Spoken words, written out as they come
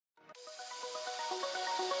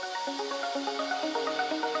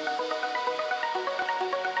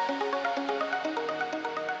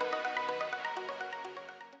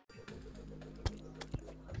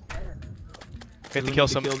We have to kill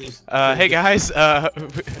some. Hey guys,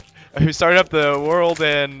 who started up the world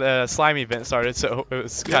and slime event started, so it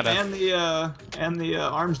was kind of. And the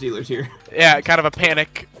arms dealers here. Yeah, kind of a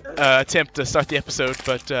panic attempt to start the episode,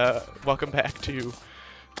 but welcome back to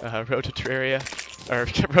Road to Terraria, or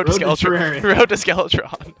Road to Skeletron. Road to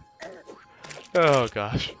Skeletron. Oh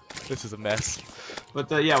gosh, this is a mess. But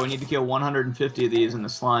yeah, we need to kill 150 of these and the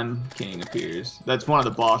Slime King appears. That's one of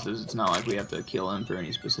the bosses. It's not like we have to kill him for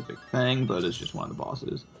any specific thing, but it's just one of the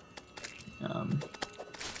bosses. I'm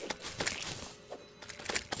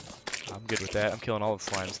good with that. I'm killing all the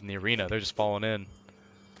slimes in the arena. They're just falling in.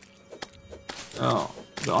 Oh,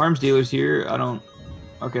 the arms dealers here, I don't...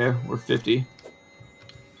 Okay, we're 50.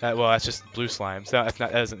 Well, that's just blue slimes. That's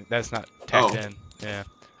not tagged in. Yeah.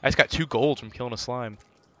 I just got 2 gold from killing a slime.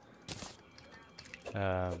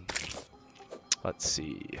 Let's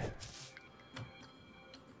see.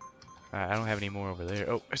 I don't have any more over there.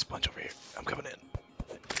 Oh, there's a bunch over here. I'm coming in.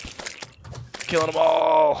 Killing them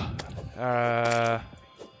all. There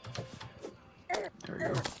we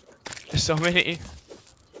go. There's so many.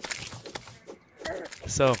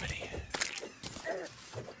 So many.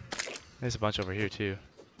 There's a bunch over here too.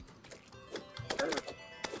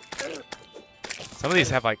 Some of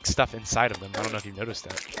these have like stuff inside of them. I don't know if you've noticed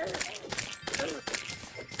that.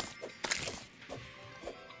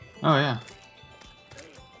 Oh yeah.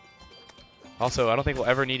 Also, I don't think we'll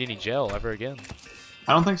ever need any gel ever again.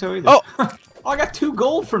 I don't think so either. Oh! Oh, I got 2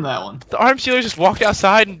 gold from that one. The arms dealer just walked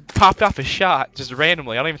outside and popped off a shot, just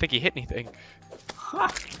randomly. I don't even think he hit anything. Huh.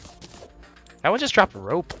 That one just dropped a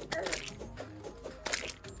rope.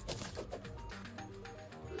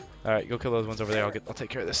 Alright, go kill those ones over there. I'll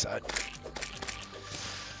take care of this side.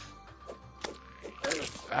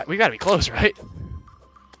 We gotta be close, right?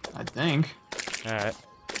 I think. Alright.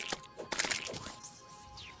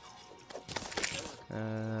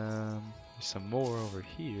 There's some more over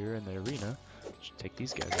here in the arena. Should take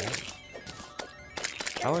these guys out.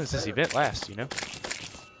 How long does this event last, you know?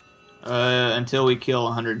 Until we kill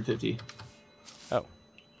 150. Oh.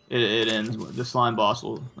 It ends. The slime boss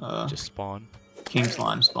will just spawn. King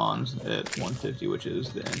Slime spawns at 150, which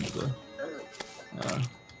is the end of the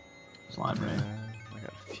slime raid. I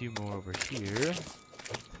got a few more over here.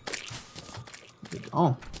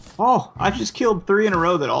 Oh. Oh, I just killed 3 in a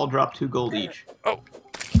row that all dropped 2 gold each. Oh.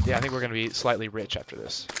 Yeah, I think we're gonna be slightly rich after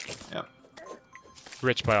this. Yep.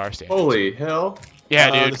 Rich by our standards. Holy hell.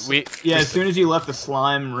 Yeah, dude. As soon as you left, the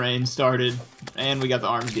slime rain started, and we got the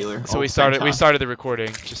arms dealer. So we started the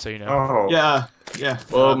recording, just so you know. Oh. Yeah, yeah.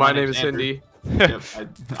 Well, my name is Hende. Yep,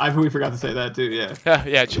 we forgot to say that too. Yeah.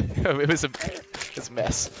 Yeah, it was a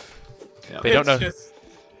mess. Yep. They don't know. It's just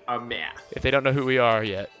a mess. If they don't know who we are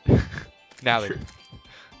yet, now they.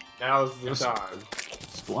 Now's the time.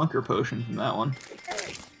 Splunker potion from that one.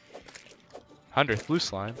 100th blue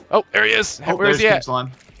slime. Oh, there he is. Oh, Where's he at?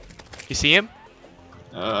 Slime. You see him?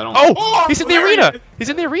 I don't. Oh, he's in the arena. He's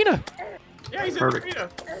in the arena. Yeah, he's Perfect. in the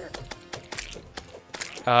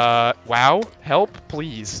arena. Wow. Help,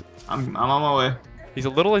 please. I'm on my way. He's a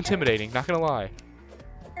little intimidating. Not gonna lie.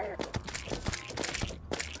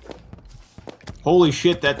 Holy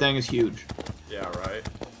shit, that thing is huge. Yeah, right.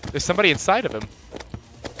 There's somebody inside of him.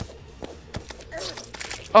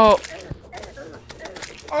 Oh.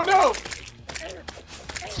 Oh no!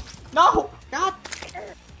 No! God!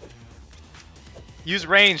 Use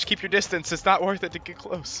range. Keep your distance. It's not worth it to get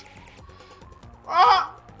close.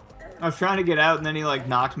 Ah! I was trying to get out, and then he like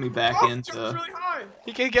knocked me back Oh, into. it was really high.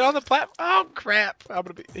 He can get on the platform. Oh crap!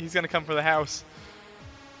 He's gonna come for the house.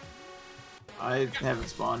 I haven't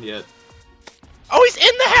spawned yet. Oh, he's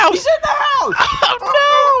in the house! He's in the house!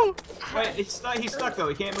 Oh no! Wait, he's stuck though.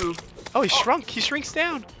 He can't move. Oh, he shrunk. He shrinks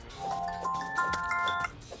down. Oh.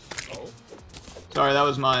 Sorry, that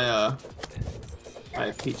was my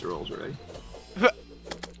my pizza rolls already.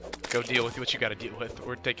 Go deal with what you gotta deal with.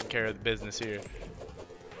 We're taking care of the business here.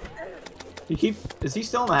 Is he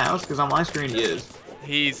still in the house? Because on my screen he is.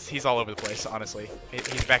 He's all over the place, honestly.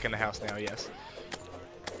 He's back in the house now, yes.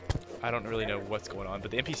 I don't really know what's going on,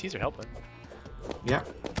 but the NPCs are helping. Yeah.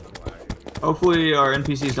 Hopefully our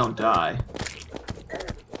NPCs don't die.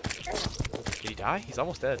 Did he die? He's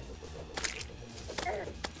almost dead.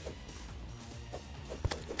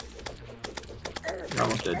 You're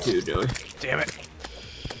almost dead too, Joey. Damn it.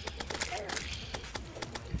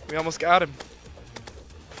 We almost got him.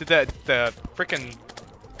 The frickin'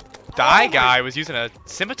 die guy was using a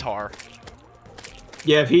scimitar.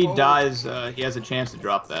 Yeah, if he dies, he has a chance to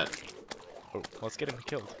drop that. Oh, let's get him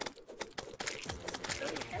killed.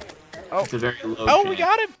 Oh. It's a very low Oh, chance. we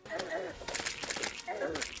got him!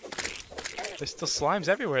 There's still slimes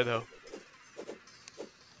everywhere, though.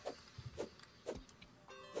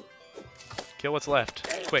 Kill what's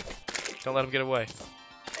left. Quick. Don't let him get away.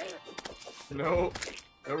 No.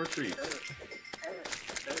 No retreat.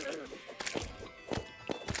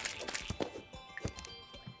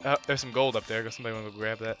 Oh, there's some gold up there. Go somebody want to go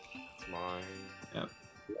grab that. It's mine. Yep.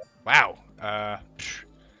 Wow.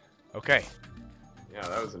 Okay. Yeah,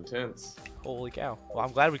 that was intense. Holy cow. Well,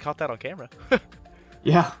 I'm glad we caught that on camera.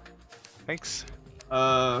 Yeah. Thanks.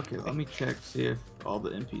 Okay, let me check, see if all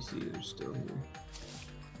the NPCs are still here.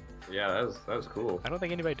 Yeah, that was cool. I don't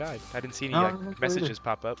think anybody died. I didn't see any No, I don't messages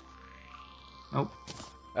pop up. Nope.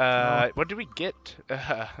 What did we get?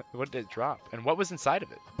 What did it drop? And what was inside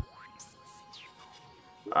of it?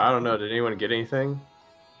 I don't know. Did anyone get anything?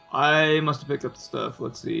 I must have picked up the stuff.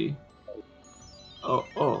 Let's see.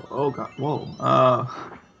 Oh god. Whoa.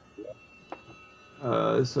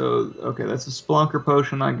 So, okay, that's a Splunker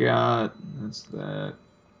potion I got. That's that.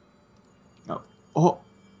 Oh.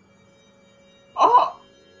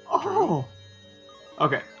 Oh!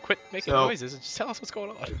 Okay. Quit making So- noises and just tell us what's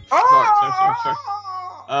going on.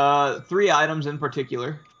 Sorry. 3 items in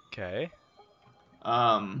particular. Okay.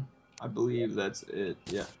 I believe that's it.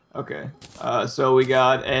 Yeah. Okay. So we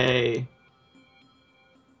got a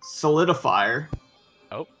solidifier.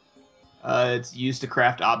 Oh. It's used to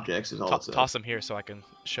craft objects. Is all it says. Toss them here so I can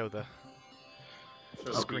show the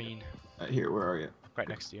Oh, screen. Here, where are you? Right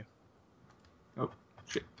next to you. Oh,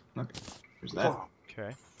 shit. Okay. There's that.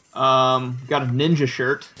 Okay. Got a ninja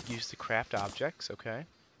shirt. Use to craft objects. Okay.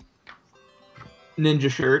 Ninja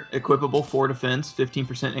shirt, equipable, 4 defense,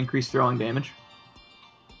 15% increased throwing damage.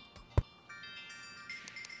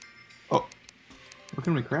 Oh, what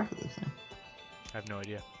can we craft with this thing? I have no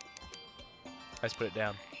idea. I just put it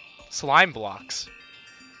down. Slime blocks.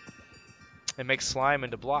 It makes slime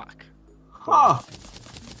into block. Huh.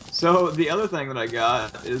 So the other thing that I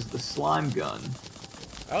got is the slime gun.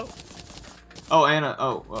 Oh. Oh, and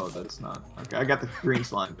that's not okay. I got the green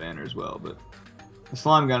slime banner as well, but the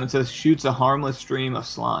slime gun, it says shoots a harmless stream of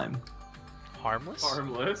slime. Harmless?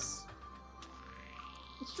 Harmless.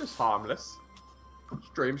 It's just harmless.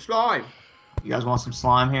 Stream slime. You guys want some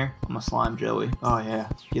slime here? I'm a slime Joey. Oh yeah,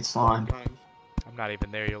 get slime. I'm not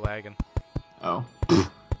even there. You're lagging. Oh.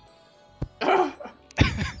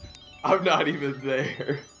 I'm not even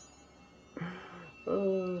there.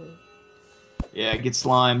 Yeah, get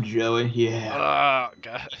slime, Joey. Yeah. Oh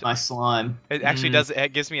god. My slime. It actually does.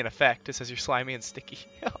 It gives me an effect. It says you're slimy and sticky.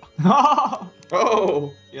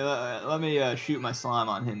 Oh! Yeah, let me shoot my slime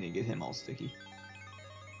on Hende and get him all sticky.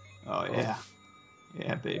 Oh yeah.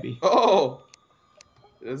 Yeah, baby. Oh!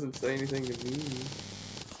 It doesn't say anything to me.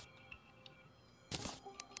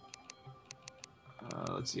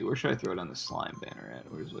 Let's see, where should I throw down the slime banner at?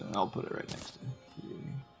 Where's it? I'll put it right next to it.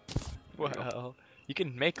 Well, you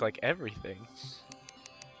can make like everything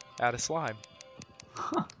out of slime.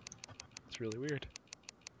 Huh. It's really weird.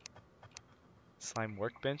 Slime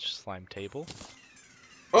workbench, slime table.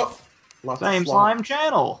 Oh! Lots Same of slime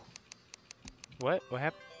channel. What? What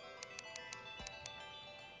happened?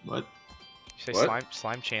 What? You say What?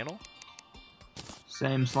 slime channel?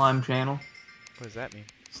 Same slime channel. What does that mean?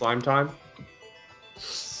 Slime time?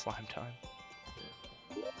 Slime time.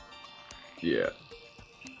 Yeah.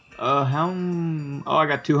 Oh, I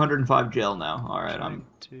got 205 gel now. All right, I'm.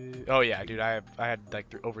 Oh yeah, dude, I had like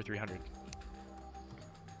over 300.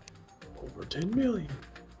 Over 10 million.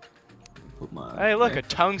 Put my. Hey, look, a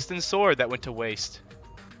tungsten sword that went to waste.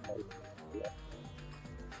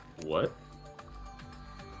 What?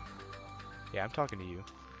 Yeah, I'm talking to you.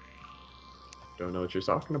 Don't know what you're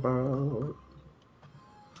talking about.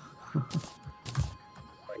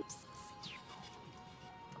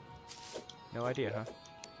 No idea, huh?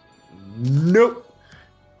 Nope.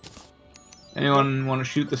 Anyone want to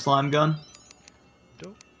shoot the slime gun?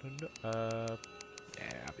 Don't. Yeah,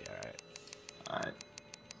 I'll be alright. All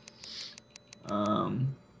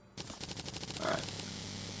right.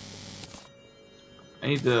 I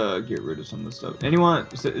need to get rid of some of the stuff.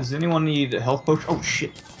 Does anyone need a health potion? Oh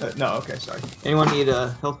shit! No, okay, sorry. Anyone need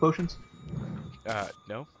health potions?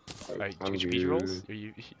 No. Did you I'm get your pizza rolls? good. Are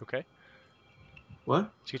you okay?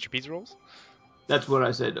 What? Did you get your pizza rolls? That's what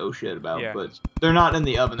I said. Oh shit about. Yeah. But they're not in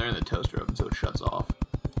the oven. They're in the toaster oven, so it shuts off.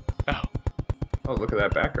 Oh. Oh, look at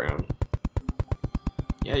that background.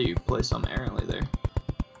 Yeah, you play some errantly there.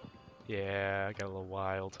 Yeah, I got a little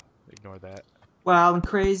wild. Ignore that. Wild and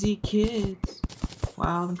crazy kids.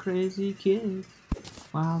 Wild and crazy kids.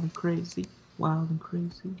 Wild and crazy. Wild and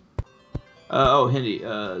crazy. Oh, Hende,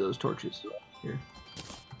 those torches. Here.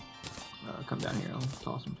 Come down here. I'll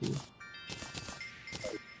toss them to you.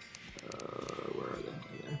 Where are they?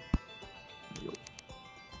 There you go.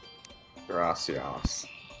 Gracias.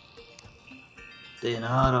 De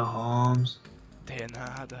nada, Holmes. De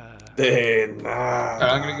nada. De Alright, nada.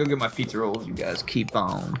 I'm gonna go get my pizza rolls. You guys keep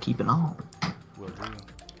on keeping on. Will do.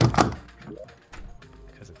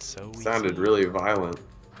 Because it's so easy. Sounded really violent.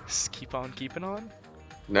 Just keep on keeping on?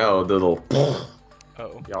 No, the little. Oh.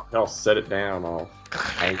 Y'all set it down all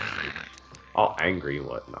angry and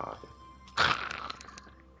whatnot.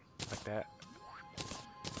 Like that.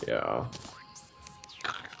 Yeah.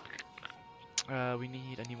 We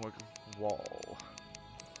need more wall.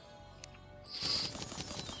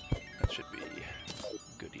 That should be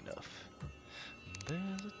good enough.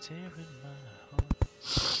 There's a tear in my heart.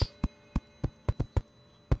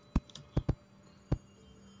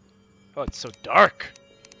 Oh, it's so dark.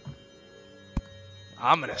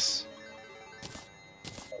 Ominous.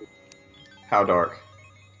 How dark?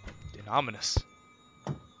 And ominous.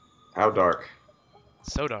 How dark?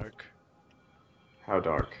 So dark. How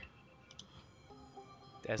dark?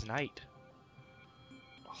 As night.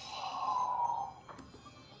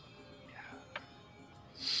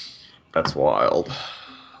 That's wild.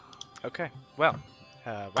 Okay. Well.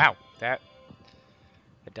 Wow. That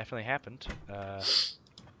definitely happened.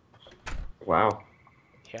 Wow.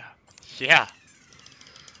 Yeah. Yeah.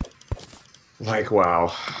 Like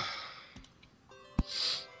wow.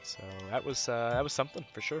 So that was something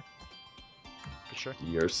for sure. For sure.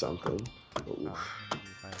 You're something. Oof.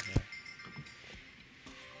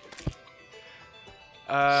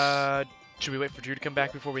 Should we wait for Drew to come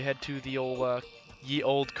back before we head to the old ye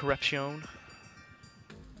old corruption?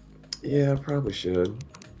 Yeah, probably should.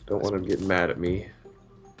 Don't want him getting mad at me.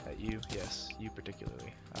 At you, yes, you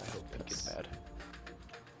particularly. I hope he gets mad.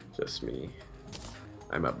 Just me.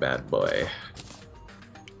 I'm a bad boy.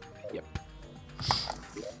 Yep.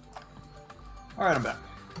 Alright, I'm back.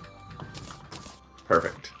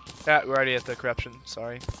 Perfect. Yeah, we're already at the corruption.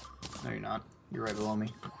 Sorry. No, you're not. You're right below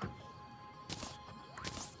me.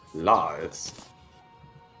 Lies.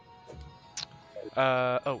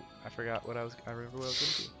 Oh, I forgot what I remember what I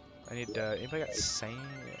was gonna do. I need, anybody got sand?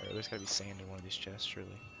 Or there's gotta be sand in one of these chests,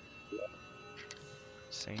 surely.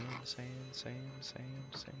 Sand.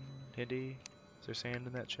 Hende? Is there sand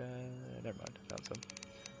in that chest? Never mind, found some.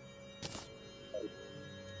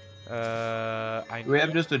 Do we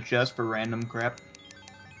have just a chest for random crap?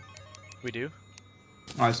 We do?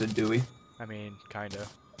 Oh, I said, do we? I mean, kinda.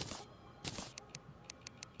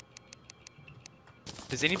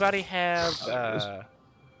 Does anybody have,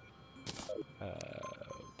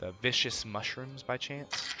 the vicious mushrooms by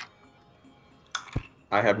chance?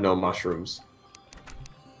 I have no mushrooms.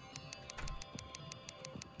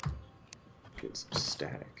 Get some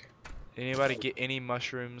static. Anybody get any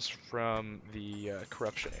mushrooms from the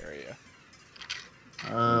corruption area?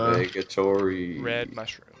 Negatory. Red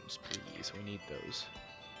mushrooms, please. We need those.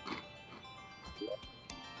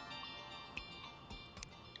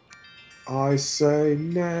 I say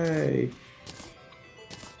nay.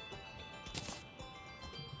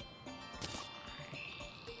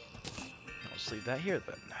 I'll just leave that here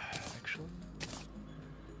then. Actually.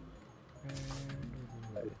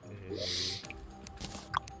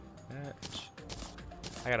 That.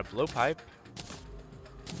 I got a blowpipe.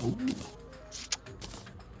 Ooh.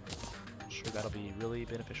 Sure, that'll be really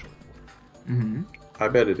beneficial. Mm-hmm. I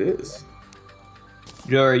bet it is.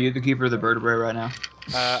 Joe, are you the keeper of the vertebrae right now?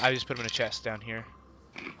 I just put them in a chest down here.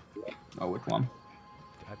 Oh, which one?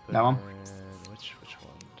 I put That one? them in, which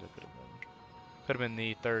one did I put them in? Put them in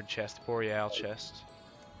the third chest, the Boreal chest.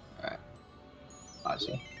 Alright. I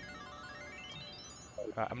see.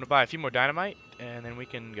 I'm gonna buy a few more dynamite, and then we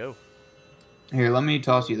can go. Here, let me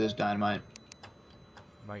toss you this dynamite.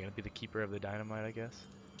 Am I gonna be the keeper of the dynamite, I guess?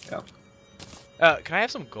 Yep. Can I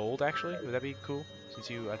have some gold, actually? Would that be cool?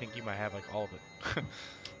 Since I think you might have, like, all of it.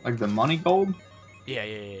 Like the money gold? Yeah.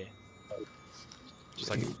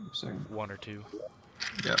 Just like Second. one or two.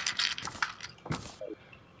 Yep.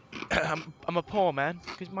 I'm a poor man.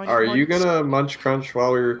 Are you gonna munch crunch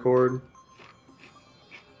while we record?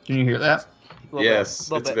 Can you hear that?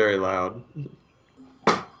 Yes, it's bit. very loud.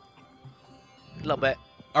 A little bit.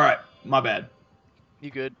 Alright, my bad.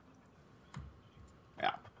 You good?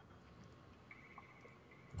 Yeah.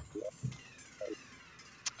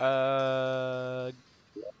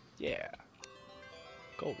 Yeah.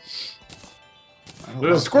 Gold.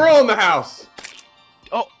 There's a squirrel in the house!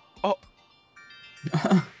 Oh!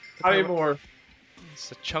 Not anymore.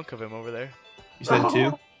 It's a chunk of him over there. You said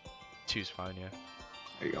two? Two's fine, yeah.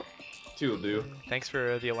 There you go. Two will do. Thanks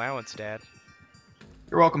for the allowance, Dad.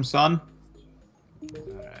 You're welcome, son.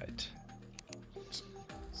 Alright.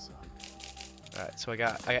 Alright, So I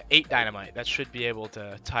got 8 dynamite. That should be able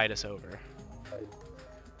to tide us over.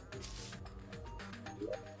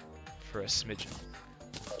 For a smidgen.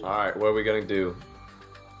 Alright, what are we gonna do?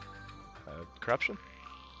 Corruption?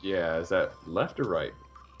 Yeah, is that left or right?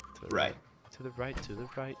 To the right. To the right, to the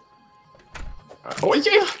right. Oh,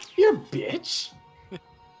 yeah! You bitch!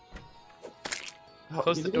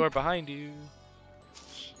 Close the door behind you.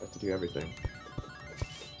 I have to do everything.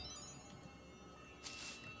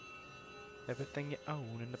 Everything you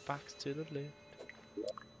own in the box to the left.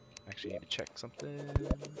 Actually, need to check something. There we go.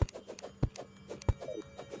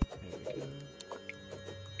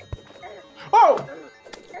 Oh!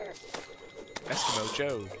 Eskimo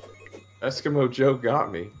Joe. Eskimo Joe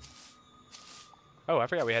got me. Oh, I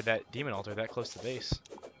forgot we had that demon altar that close to base.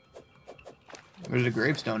 There's a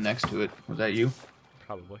gravestone next to it. Was that you?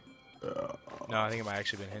 Probably. No, I think it might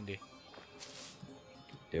actually been Hende.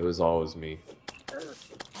 It was always me.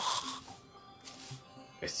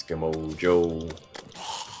 Eskimo Joe.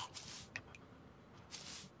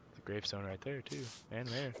 The gravestone right there, too. And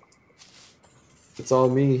there. It's all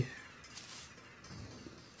me.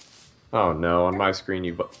 Oh no, on my screen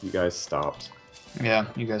you guys stopped. Yeah,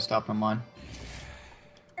 you guys stopped on mine.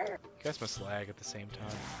 You guys must lag at the same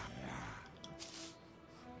time.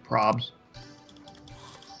 Probs.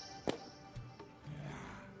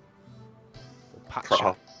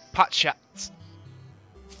 Pot shots.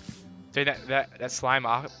 Dude, that slime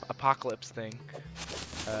apocalypse thing.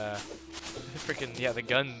 Freaking yeah, the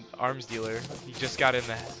gun arms dealer. He just got in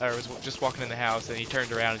the, or was just walking in the house, and he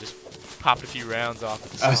turned around and just popped a few rounds off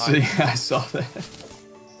at the slime. I saw that.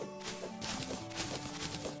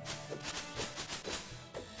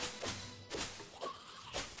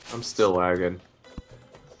 I'm still lagging.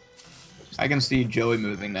 I can see Joey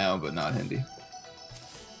moving now, but not Hende.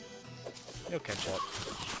 He'll catch up.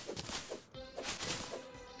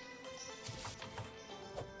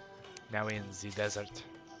 Now we're in the desert.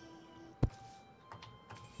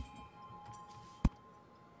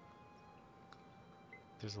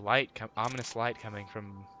 There's a light, ominous light coming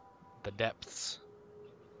from the depths.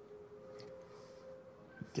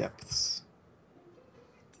 Depths.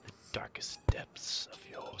 The darkest depths of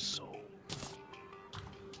your soul.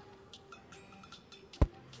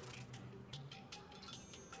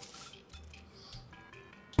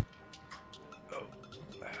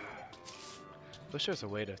 Wish there was a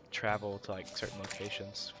way to travel to like certain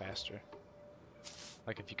locations faster.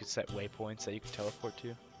 Like if you could set waypoints that you could teleport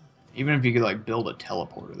to. Even if you could like build a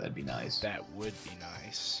teleporter, that'd be nice. That would be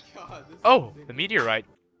nice. Oh, the meteorite.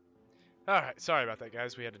 Alright, sorry about that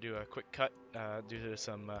guys. We had to do a quick cut due to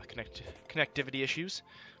some connectivity issues.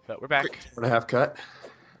 But we're back. 1.5 cut.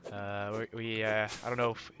 I don't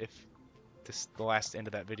know if this the last end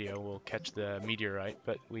of that video will catch the meteorite,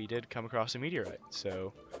 but we did come across a meteorite,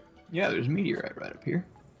 so yeah, there's a meteorite right up here.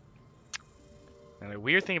 And the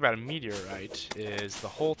weird thing about a meteorite is the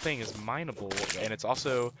whole thing is mineable, and it's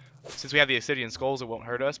also, since we have the obsidian skulls, it won't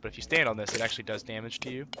hurt us, but if you stand on this, it actually does damage to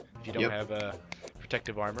you if you don't have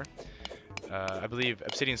protective armor. I believe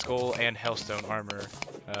obsidian skull and hellstone armor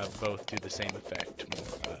both do the same effect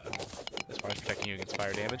as far as protecting you against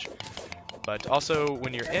fire damage. But also,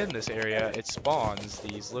 when you're in this area, it spawns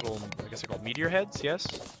these little, I guess they're called meteor heads, yes?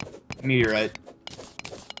 Meteorite.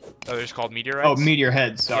 Oh, they're just called meteorites? Oh, meteor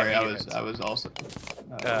heads. Sorry, yeah, I was also...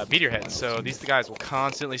 meteor heads. So these guys will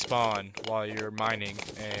constantly spawn while you're mining,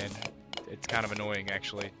 and it's kind of annoying,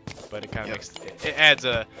 actually. But it kind of makes... It adds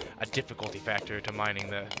a difficulty factor to mining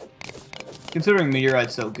the... Considering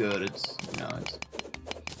meteorite's so good, it's, you know, it's...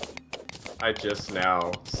 I just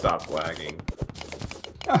now stopped lagging.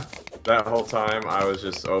 Huh. That whole time, I was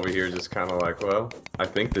just over here just kind of like, well, I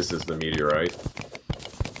think this is the meteorite.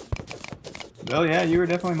 Well, yeah, you were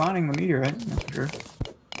definitely mining the meteorite, that's for sure.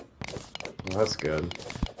 Well, that's good.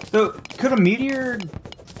 So, could a meteor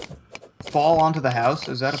fall onto the house?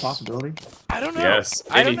 Is that a possibility? I don't know. Yes,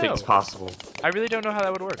 anything's possible. I really don't know how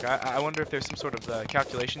that would work. I wonder if there's some sort of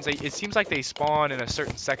calculations. It seems like they spawn in a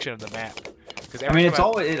certain section of the map. I mean,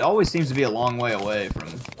 it always seems to be a long way away from...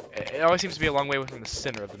 It always seems to be a long way away from the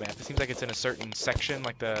center of the map. It seems like it's in a certain section,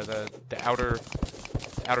 like the outer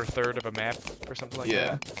third of a map or something like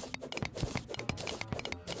that.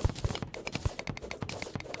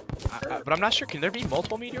 But I'm not sure. Can there be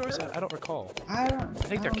multiple meteors? I don't recall. I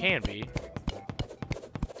think there can be.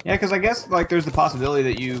 Yeah, because I guess like there's the possibility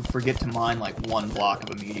that you forget to mine like one block of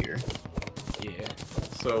a meteor. Yeah.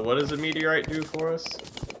 So what does a meteorite do for us?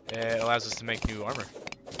 It allows us to make new armor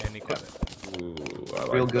and equipment. Ooh, I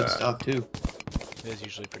like Real good that. stuff too. It is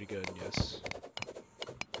usually pretty good, yes.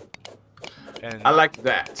 And I like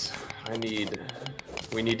that.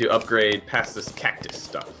 We need to upgrade past this cactus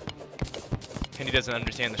stuff. Hende doesn't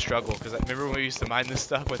understand the struggle, because remember when we used to mine this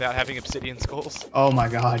stuff without having obsidian skulls? Oh my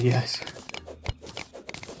god, yes.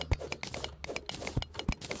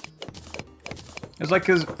 It's like,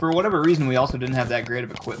 because for whatever reason, we also didn't have that great of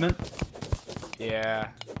equipment. Yeah.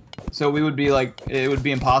 So we would be like, it would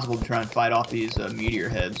be impossible to try and fight off these meteor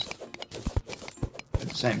heads at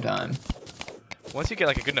the same time. Once you get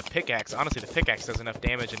like a good enough pickaxe, honestly, the pickaxe does enough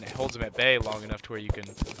damage and it holds them at bay long enough to where you can...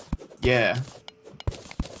 Yeah.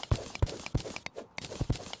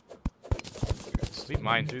 We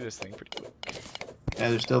mine through this thing pretty quick.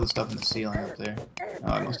 Yeah, there's still the stuff in the ceiling up there. Oh,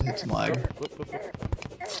 I must have hit some lag. Whoop, whoop, whoop.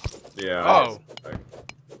 Yeah. Oh!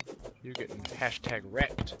 You're getting hashtag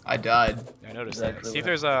wrecked. I died. I noticed that. See if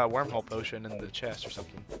there's a wormhole potion in the chest or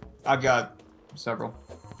something. I've got several.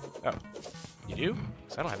 Oh. You do?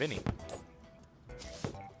 Because I don't have any.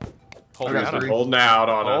 Holding out on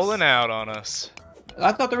us. Holding out on us.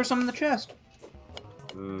 I thought there was some in the chest.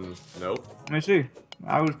 Nope. Let me see.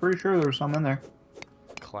 I was pretty sure there was some in there.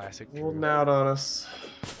 Classic. Holding out on us.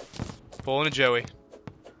 Pulling a Joey.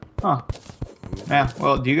 Huh. Yeah,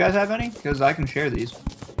 well, do you guys have any? Because I can share these.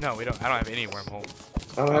 No, we don't. I don't have any wormhole.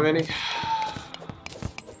 I don't have any.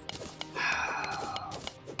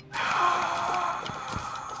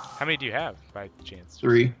 How many do you have, by chance?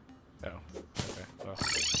 3. Oh. Okay. Well,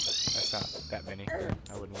 that's not that many. I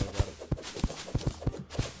wouldn't worry about it.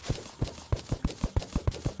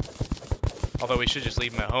 Although we should just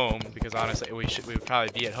leave them at home, because honestly, we would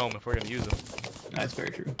probably be at home if we're going to use them. That's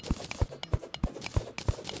very true.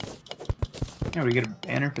 Yeah, we get a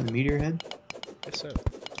banner for the meteor head? Guess so.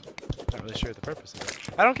 Not really sure the purpose of it.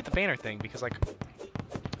 I don't get the banner thing, because, like,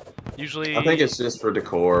 usually... I think it's just for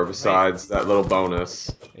decor, besides that little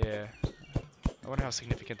bonus. Yeah. I wonder how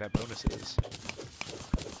significant that bonus is.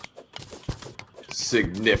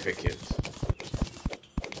 Significant.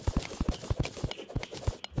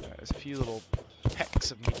 There's a few little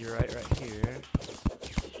pecks of meteorite right here.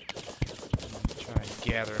 Try and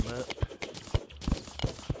gather them up.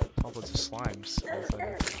 All sorts of slimes.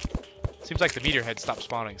 Seems like the meteor head stopped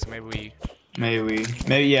spawning, so maybe we...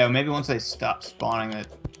 Maybe once they stop spawning, that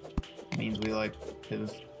means we, like, the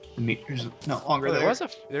meteor's no longer there.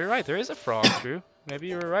 You're right, there is a frog, Drew. Maybe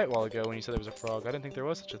you were right a while ago when you said there was a frog. I didn't think there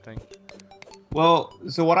was such a thing. Well,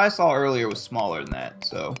 so what I saw earlier was smaller than that,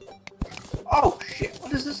 so... Oh, shit,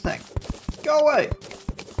 what is this thing? Go away!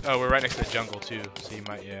 Oh, we're right next to the jungle, too, so you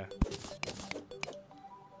might, yeah.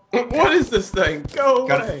 What is this thing? Go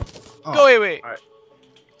away! Oh. Go away!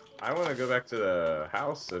 I want to go back to the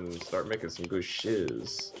house and start making some good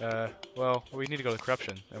shiz. Well, we need to go to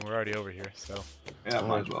corruption, and we're already over here, so... Yeah,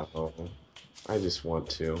 might as well. Oh, I just want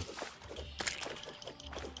to.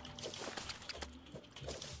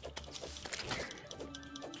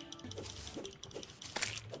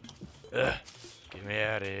 Ugh, get me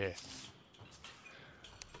out of here.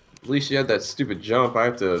 At least you had that stupid jump. I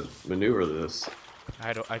have to maneuver this.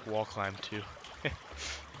 I wall climb, too.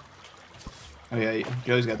 Oh yeah,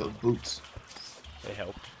 Joe's got those boots. They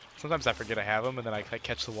help. Sometimes I forget I have them, and then I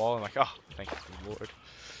catch the wall, and I'm like, oh, thank you, Lord.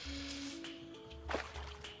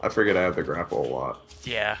 I forget I have the grapple a lot.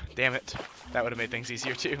 Yeah, damn it. That would have made things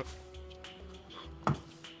easier, too.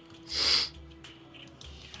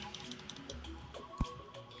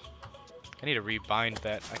 I need to rebind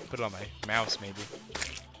that. I can put it on my mouse, maybe.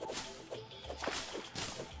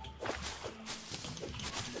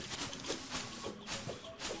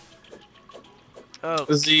 Oh.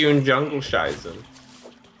 See you in Jungle Shizen.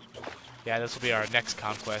 Yeah, this will be our next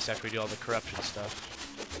conquest after we do all the corruption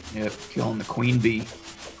stuff. Yep, killing the queen bee.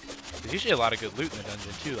 There's usually a lot of good loot in the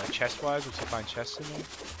dungeon, too, like chest-wise, if you find chests in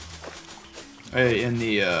there. In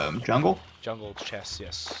the jungle? Jungle chests,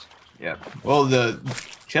 yes. Yeah. Well, the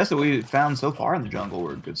chests that we found so far in the jungle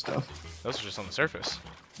were good stuff. Those are just on the surface.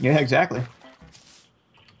 Yeah, exactly.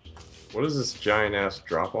 What is this giant-ass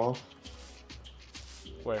drop-off?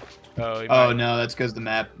 Where? Oh, no, that's because the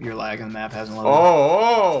map, you're lagging, the map hasn't loaded.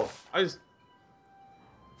 Oh! I just...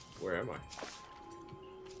 Where am I?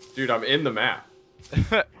 Dude, I'm in the map.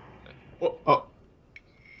 What? Oh.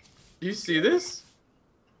 You see this?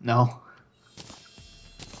 No.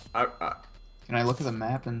 Can I look at the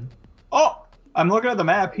map and... Oh! I'm looking at the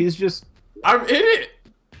map, he's just... I'm in it!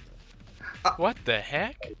 What the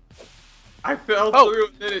heck? I fell through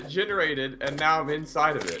and then it generated, and now I'm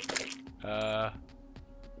inside of it.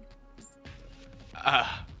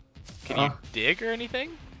 Can you dig or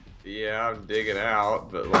anything? Yeah, I'm digging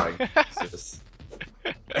out, but like, it's just...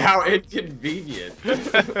 How inconvenient.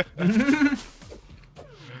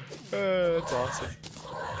 That's awesome.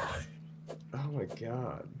 Oh my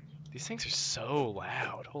god. These things are so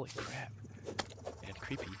loud. Holy crap. And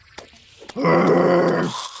creepy.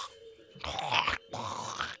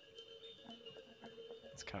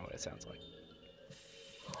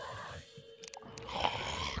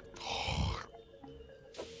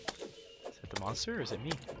 monster, or is it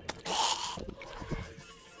me?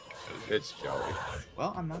 It's Joey.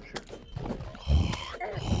 Well, I'm not sure.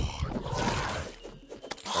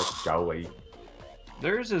 That's Joey.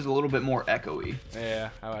 Theirs is a little bit more echoey. Yeah,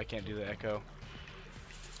 oh, I can't do the echo.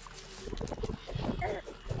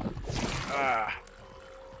 Ah.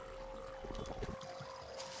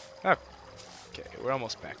 Okay, we're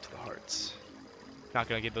almost back to the hearts. Not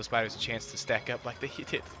gonna give those spiders a chance to stack up like they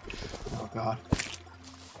did. Oh god.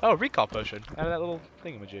 Oh, recall potion out of that little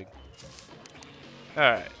thingamajig.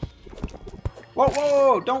 Alright. Whoa, whoa,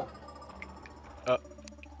 whoa, don't.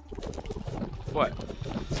 What?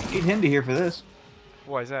 Need Hende here for this.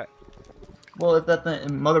 Why is that? Well, if that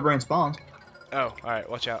thing, Mother Brain spawns. Oh, alright,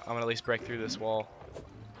 watch out. I'm gonna at least break through this wall.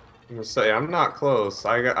 I'm gonna say I'm not close.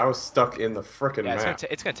 I was stuck in the frickin' Yeah, map.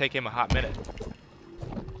 it's gonna take him a hot minute.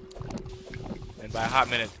 And by a hot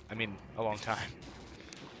minute, I mean a long time.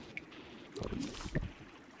 I'm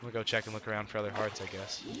gonna go check and look around for other hearts, I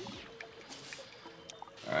guess.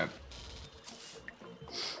 Alright.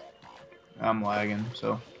 I'm lagging,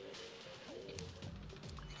 so.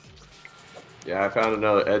 Yeah, I found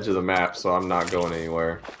another edge of the map, so I'm not going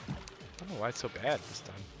anywhere. I don't know why it's so bad this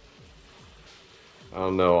time. I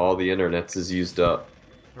don't know, all the internets is used up.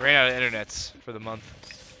 We ran out of internets for the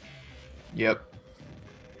month. Yep.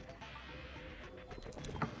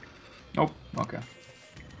 Nope. Okay.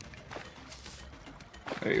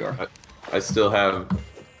 There you are. I still have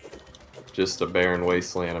just a barren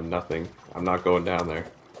wasteland of nothing. I'm not going down there.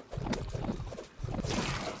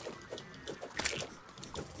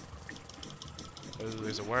 Oh,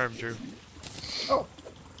 there's a worm, Drew. Oh.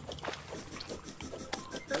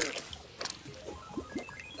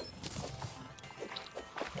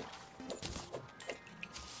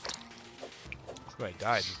 Somebody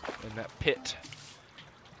died in that pit.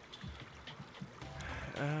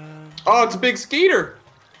 Oh, it's a big skeeter!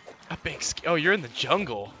 A big oh, you're in the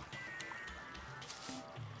jungle.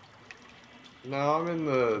 No, I'm in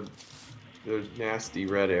the nasty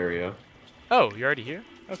red area. Oh, you're already here?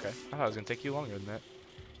 Okay. I thought it was gonna take you longer than that.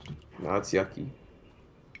 No, it's yucky.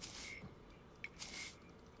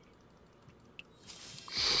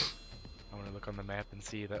 I wanna look on the map and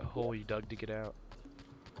see that hole you dug to get out.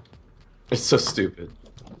 It's so stupid.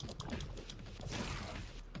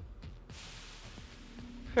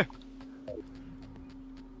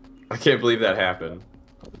 I can't believe that happened.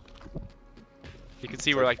 You can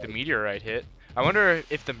see where like the meteorite hit. I wonder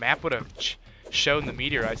if the map would have shown the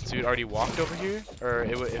meteorite since we'd already walked over here, or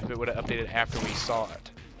if it would have updated after we saw it.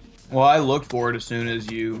 Well, I looked for it as soon as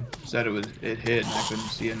you said it hit, and I couldn't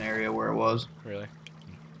see an area where it was. Really?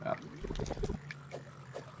 Yeah.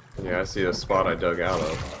 Yeah, I see the spot I dug out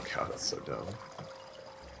of. Oh god, that's so dumb.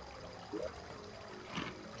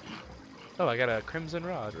 Oh, I got a crimson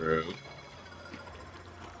rod.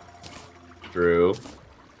 Drew,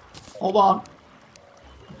 Hold on.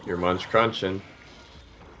 you're munch crunching.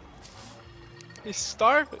 He's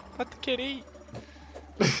starving. Let the kid eat.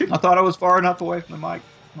 I thought I was far enough away from the mic.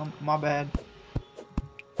 My bad.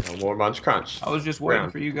 No more munch crunch. I was just waiting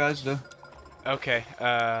Ground. for you guys to. Okay.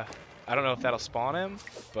 I don't know if that'll spawn him,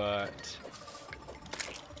 but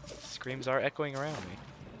screams are echoing around me.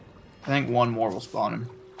 I think one more will spawn him.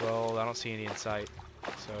 Well, I don't see any in sight,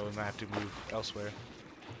 so we might have to move elsewhere.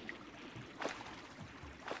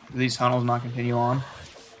 Do these tunnels not continue on?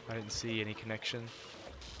 I didn't see any connection.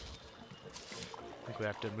 I think we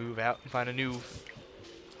have to move out and find a new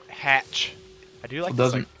hatch. I do like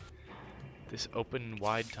Well, this open,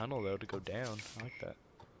 wide tunnel though to go down. I like that.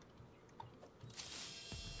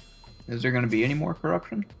 Is there going to be any more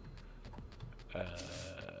corruption?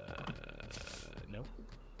 No.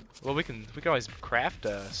 Well, we can always craft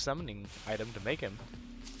a summoning item to make him.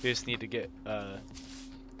 We just need to get the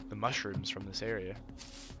mushrooms from this area.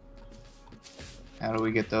 How do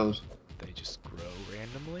we get those? They just grow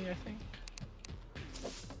randomly, I think.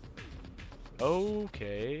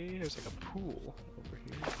 Okay, there's like a pool over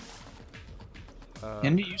here.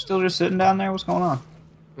 Andy, you still just sitting down there? What's going on?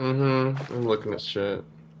 Mm-hmm. I'm looking at shit.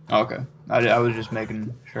 Okay. I was just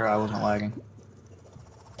making sure I wasn't lagging.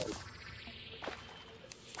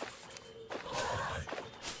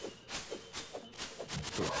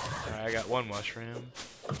 Alright, I got one mushroom.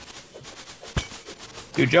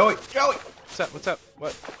 Dude, Joey! What's up? What's up?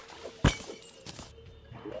 What?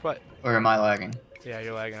 What? Or am I lagging? Yeah,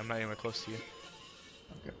 you're lagging. I'm not anywhere close to you.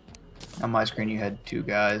 Okay. On my screen you had two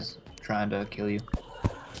guys trying to kill you.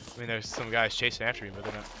 I mean, there's some guys chasing after me, but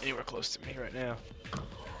they're not anywhere close to me right now.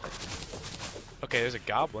 Okay, there's a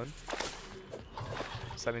goblin.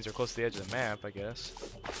 So that means we're close to the edge of the map, I guess.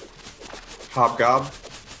 Hobgob.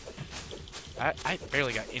 I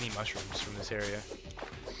barely got any mushrooms from this area.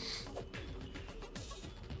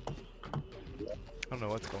 know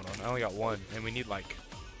what's going on. I only got 1, and we need like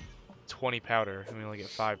 20 powder, and we only get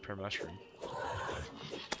 5 per mushroom.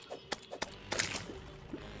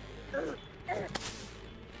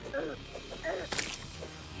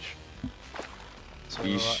 So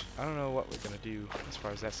I don't know what we're gonna do as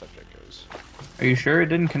far as that subject goes. Are you sure it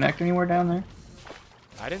didn't connect anywhere down there?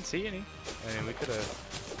 I didn't see any. I mean, we could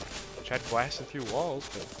have tried blasting through walls,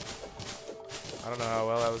 but I don't know how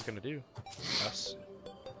well that was gonna do. Us.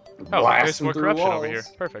 Oh, there's more corruption over here.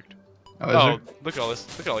 Perfect. Oh, look at all this.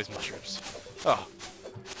 Look at all these mushrooms. Oh,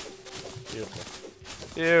 beautiful,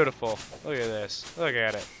 beautiful. Look at this. Look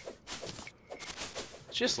at it.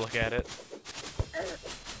 Just look at it.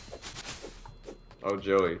 Oh,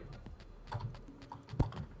 Joey.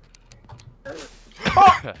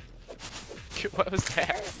 What was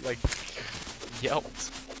that? Like,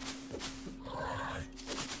 yelped.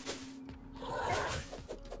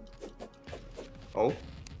 Oh.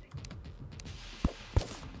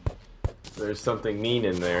 There's something mean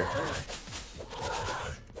in there.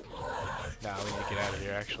 Nah, we need to get out of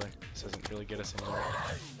here, actually. This doesn't really get us anywhere.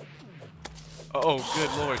 Oh,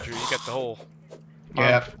 good lord, Drew, you got the whole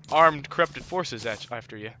armed corrupted forces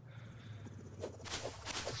after you.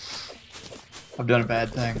 I've done a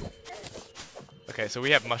bad thing. Okay, so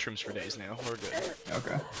we have mushrooms for days now. We're good.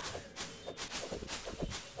 Okay.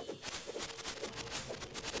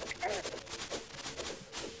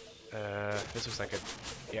 This looks like a...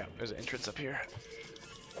 Yeah, there's an entrance up here.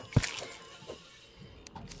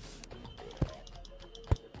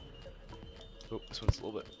 Oh, this one's a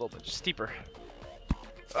little bit steeper.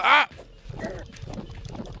 Ah!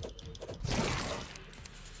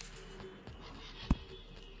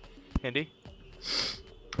 Hende?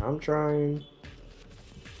 I'm trying.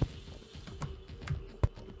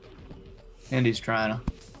 Hende's trying to.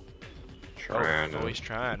 Oh, he's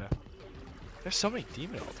trying to. There's so many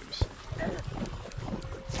demon altars.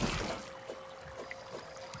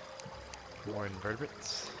 More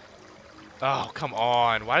invertebrates. Oh, come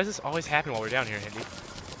on. Why does this always happen while we're down here, Hende?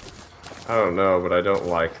 I don't know, but I don't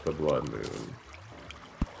like the blood moon.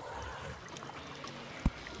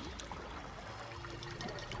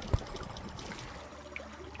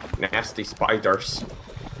 Nasty spiders.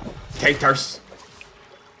 Taters.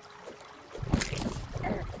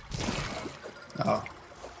 Oh.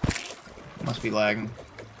 Must be lagging.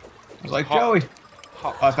 I was like, Joey!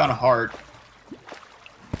 Oh, I found a heart.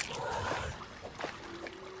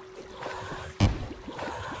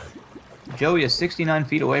 Joey is 69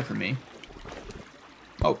 feet away from me.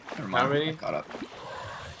 Oh, never mind. How many? I caught up.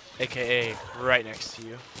 AKA right next to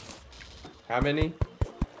you. How many?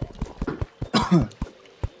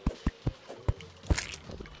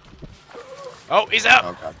 Oh, he's up!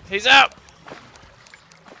 Oh, God. He's up!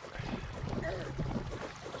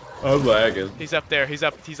 I'm lagging. He's up there. He's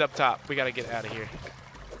up top. We gotta get out of here.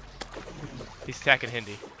 He's attacking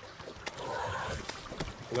Hende.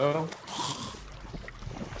 No.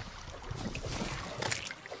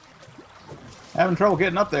 Having trouble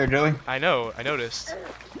getting up there, Joey. I know. I noticed.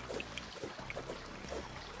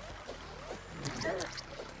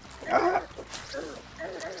 Ah.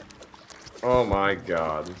 Oh my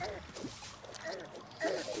god.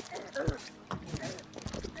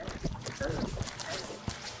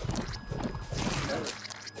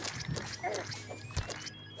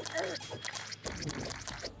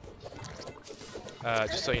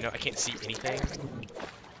 Just so you know, I can't see anything.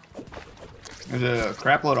 There's a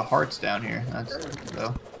crap load of hearts down here. That's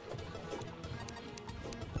so.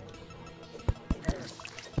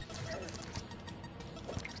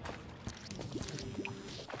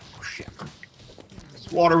 Oh, shit.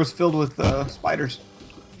 This water was filled with spiders.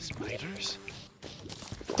 Spiders?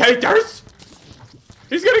 Taters!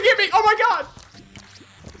 He's gonna get me! Oh my god!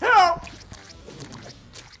 Help!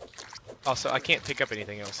 Also, I can't pick up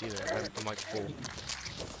anything else either. I'm like full.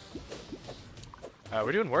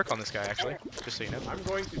 We're doing work on this guy, actually, just so you know. I'm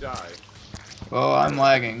going to die. Well, I'm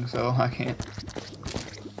lagging, so I can't.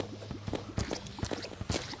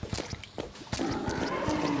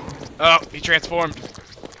 Oh, he transformed.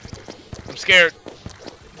 I'm scared.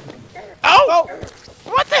 Oh!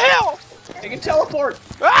 What the hell? He can teleport!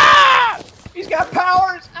 Ah! He's got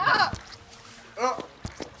powers! Ah! Oh.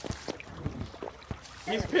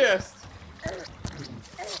 He's pissed.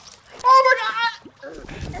 Oh my god!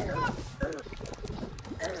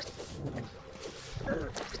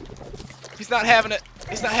 He's not having it.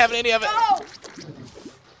 He's not having any of it.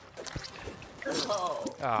 No!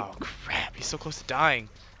 Oh, crap. He's so close to dying.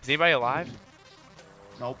 Is anybody alive?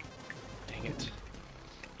 Nope. Dang it.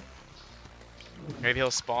 Maybe he'll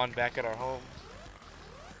spawn back at our home.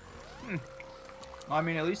 I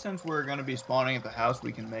mean, at least since we're gonna be spawning at the house,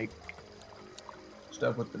 we can make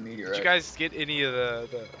stuff with the meteorite. Did you guys get any of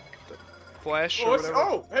the flesh or Oh, whatever?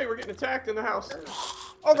 oh, hey, we're getting attacked in the house.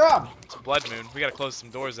 Oh god! It's a blood moon. We gotta close some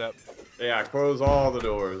doors up. Yeah, close all the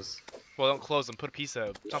doors. Well, don't close them. Put a piece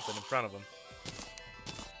of something in front of them.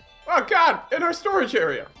 Oh god, in our storage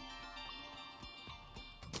area.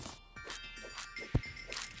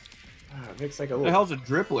 It makes like a What the little. hell's a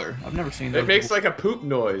drippler? I've never seen It those makes before. like a poop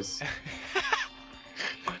noise.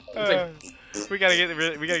 We gotta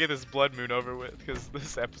get this blood moon over with because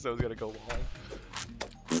this episode's gonna go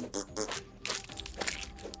long.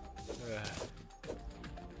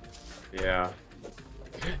 Yeah.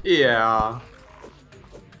 Yeah.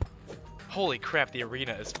 Holy crap! The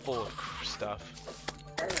arena is full of stuff.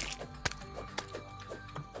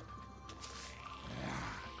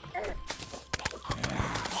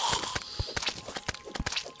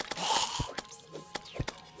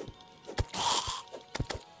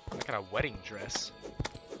 Like a wedding dress.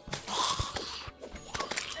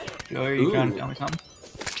 Joey, are you trying to Ooh. tell me something?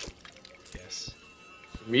 Yes.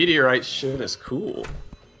 Meteorite shit is cool.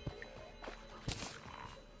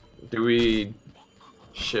 Do we...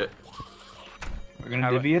 Shit. We're gonna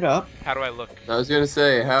How- divvy it up. How do I look? I was gonna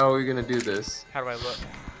say, how are we gonna do this? How do I look?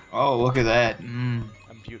 Oh, look at that. Mm.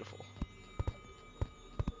 I'm beautiful.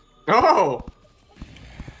 Oh!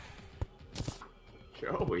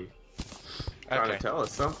 Joey. Trying Okay. to tell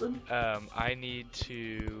us something? I need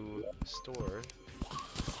to store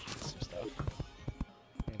some stuff,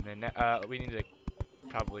 and then we need to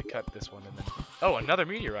probably cut this one, and then another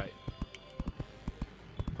meteorite.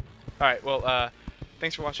 All right, well,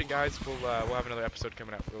 thanks for watching, guys. We'll have another episode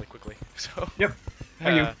coming out really quickly. So Yep.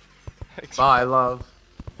 Thank you. Thanks. Bye, love.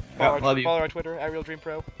 Follow, Yeah, love you. follow our Twitter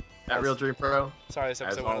 @RealDreamPro. At Real Dream Pro. Sorry, this As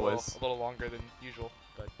episode went a always. little longer than usual,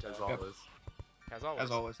 but As always. as always.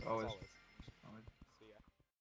 As always, always.